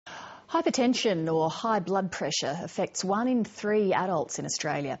Hypertension or high blood pressure affects 1 in 3 adults in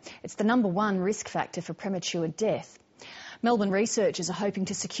Australia. It's the #1 risk factor for premature death. Melbourne researchers are hoping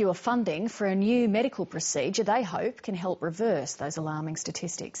to secure funding for a new medical procedure they hope can help reverse those alarming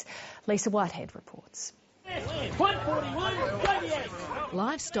statistics. Lisa Whitehead reports. 141,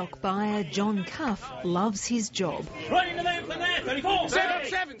 livestock buyer John Cuff loves his job.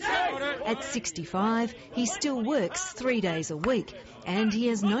 At 65, he still works 3 days a week and he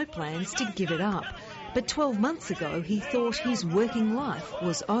has no plans to give it up. But 12 months ago, he thought his working life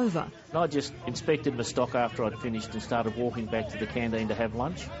was over. I just inspected my stock after I'd finished and started walking back to the canteen to have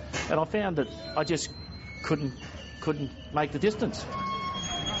lunch, and I found that I just couldn't make the distance.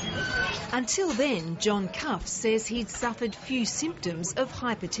 Until then, John Cuff says he'd suffered few symptoms of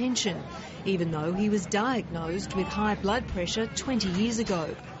hypertension, even though he was diagnosed with high blood pressure 20 years ago.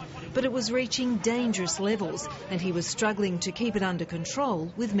 But it was reaching dangerous levels and he was struggling to keep it under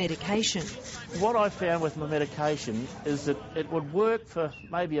control with medication. What I found with my medication is that it would work for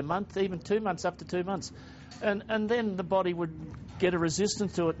maybe a month, even 2 months, up to 2 months. And then the body would get a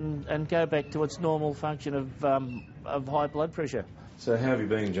resistance to it and go back to its normal function of high blood pressure. So how have you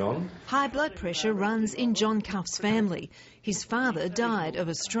been, John? High blood pressure runs in John Cuff's family. His father died of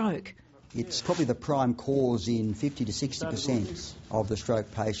a stroke. It's probably the prime cause in 50 to 60% of the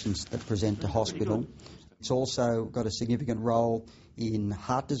stroke patients that present to hospital. It's also got a significant role in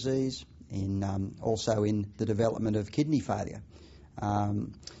heart disease, also in the development of kidney failure.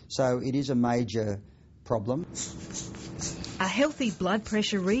 So it is a major problem. A healthy blood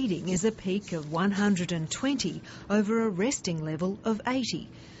pressure reading is a peak of 120 over a resting level of 80.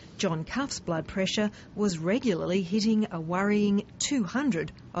 John Cuff's blood pressure was regularly hitting a worrying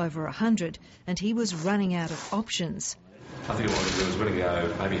 200 over 100, and he was running out of options. I think what I wanted to do was really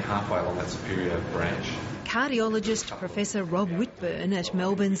go maybe halfway along that superior branch. Cardiologist Professor Rob Whitburn at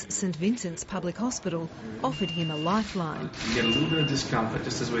Melbourne's St Vincent's Public Hospital offered him a lifeline. You get a little bit of discomfort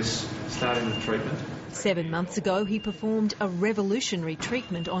just as we're starting the treatment. 7 months ago, he performed a revolutionary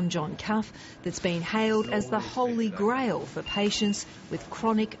treatment on John Cuff that's been hailed as the holy grail for patients with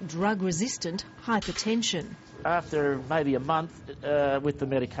chronic drug-resistant hypertension. After maybe a month with the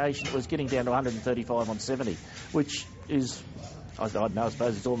medication, it was getting down to 135 on 70, which is, I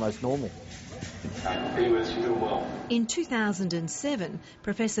suppose it's almost normal. In 2007,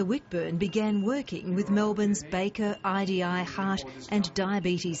 Professor Whitburn began working with Melbourne's Baker IDI Heart and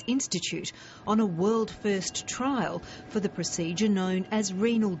Diabetes Institute on a world-first trial for the procedure known as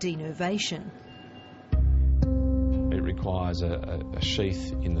renal denervation. It requires a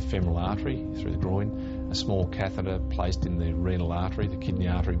sheath in the femoral artery through the groin, a small catheter placed in the renal artery, the kidney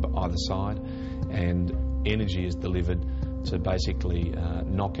artery either side, and energy is delivered to basically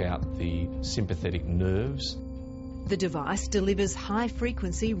knock out the sympathetic nerves. The device delivers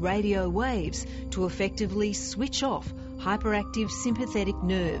high-frequency radio waves to effectively switch off hyperactive sympathetic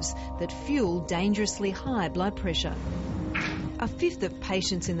nerves that fuel dangerously high blood pressure. A fifth of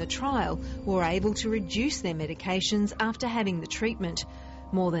patients in the trial were able to reduce their medications after having the treatment.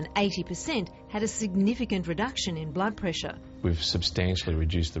 More than 80% had a significant reduction in blood pressure. We've substantially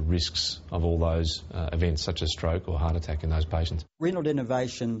reduced the risks of all those events such as stroke or heart attack in those patients. Renal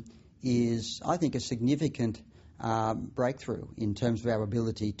denervation is, I think, a significant breakthrough in terms of our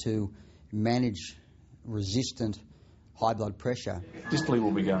ability to manage resistant high blood pressure. Distally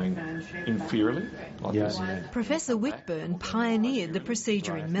will be going inferiorly, like this. Professor Whitburn pioneered the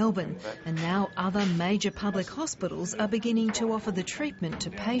procedure in Melbourne, and now other major public hospitals are beginning to offer the treatment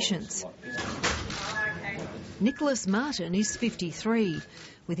to patients. Nicholas Martin is 53.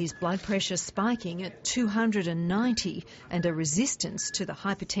 With his blood pressure spiking at 290 and a resistance to the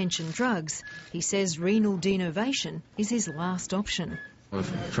hypertension drugs, he says renal denervation is his last option.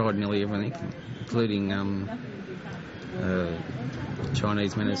 I've tried nearly everything, including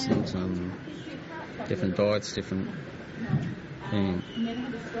Chinese medicines, different diets, and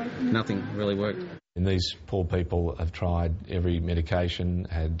nothing really worked. And these poor people have tried every medication,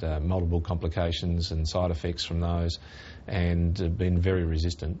 had multiple complications and side effects from those, and have been very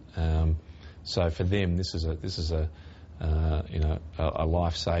resistant. So for them, this is a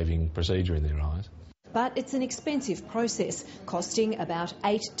life-saving procedure in their eyes. But it's an expensive process, costing about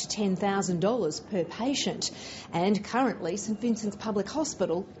 $8,000 to $10,000 per patient. And currently, St Vincent's Public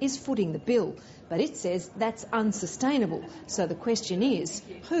Hospital is footing the bill. But it says that's unsustainable. So the question is,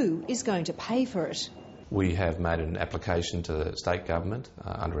 who is going to pay for it? We have made an application to the state government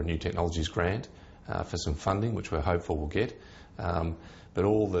under a new technologies grant for some funding, which we're hopeful we'll get. But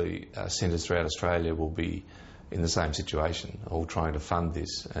all the centres throughout Australia will be in the same situation, all trying to fund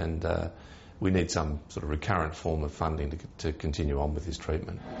this. And we need some sort of recurrent form of funding to continue on with this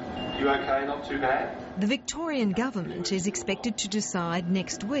treatment. You okay? Not too bad? The Victorian government is expected to decide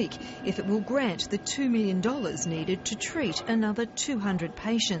next week if it will grant the $2 million needed to treat another 200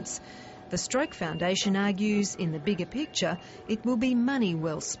 patients. The Stroke Foundation argues, in the bigger picture, it will be money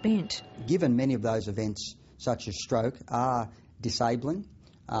well spent. Given many of those events, such as stroke, are disabling,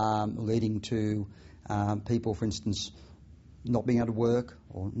 leading to people, for instance, not being able to work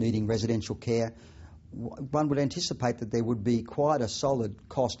or needing residential care, one would anticipate that there would be quite a solid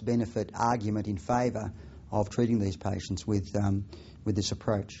cost-benefit argument in favour of treating these patients with this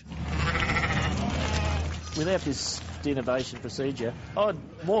approach. Without this denervation procedure, I'd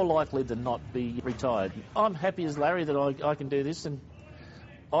more likely than not be retired. I'm happy as Larry that I can do this, and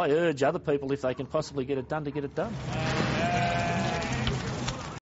I urge other people, if they can possibly get it done, to get it done.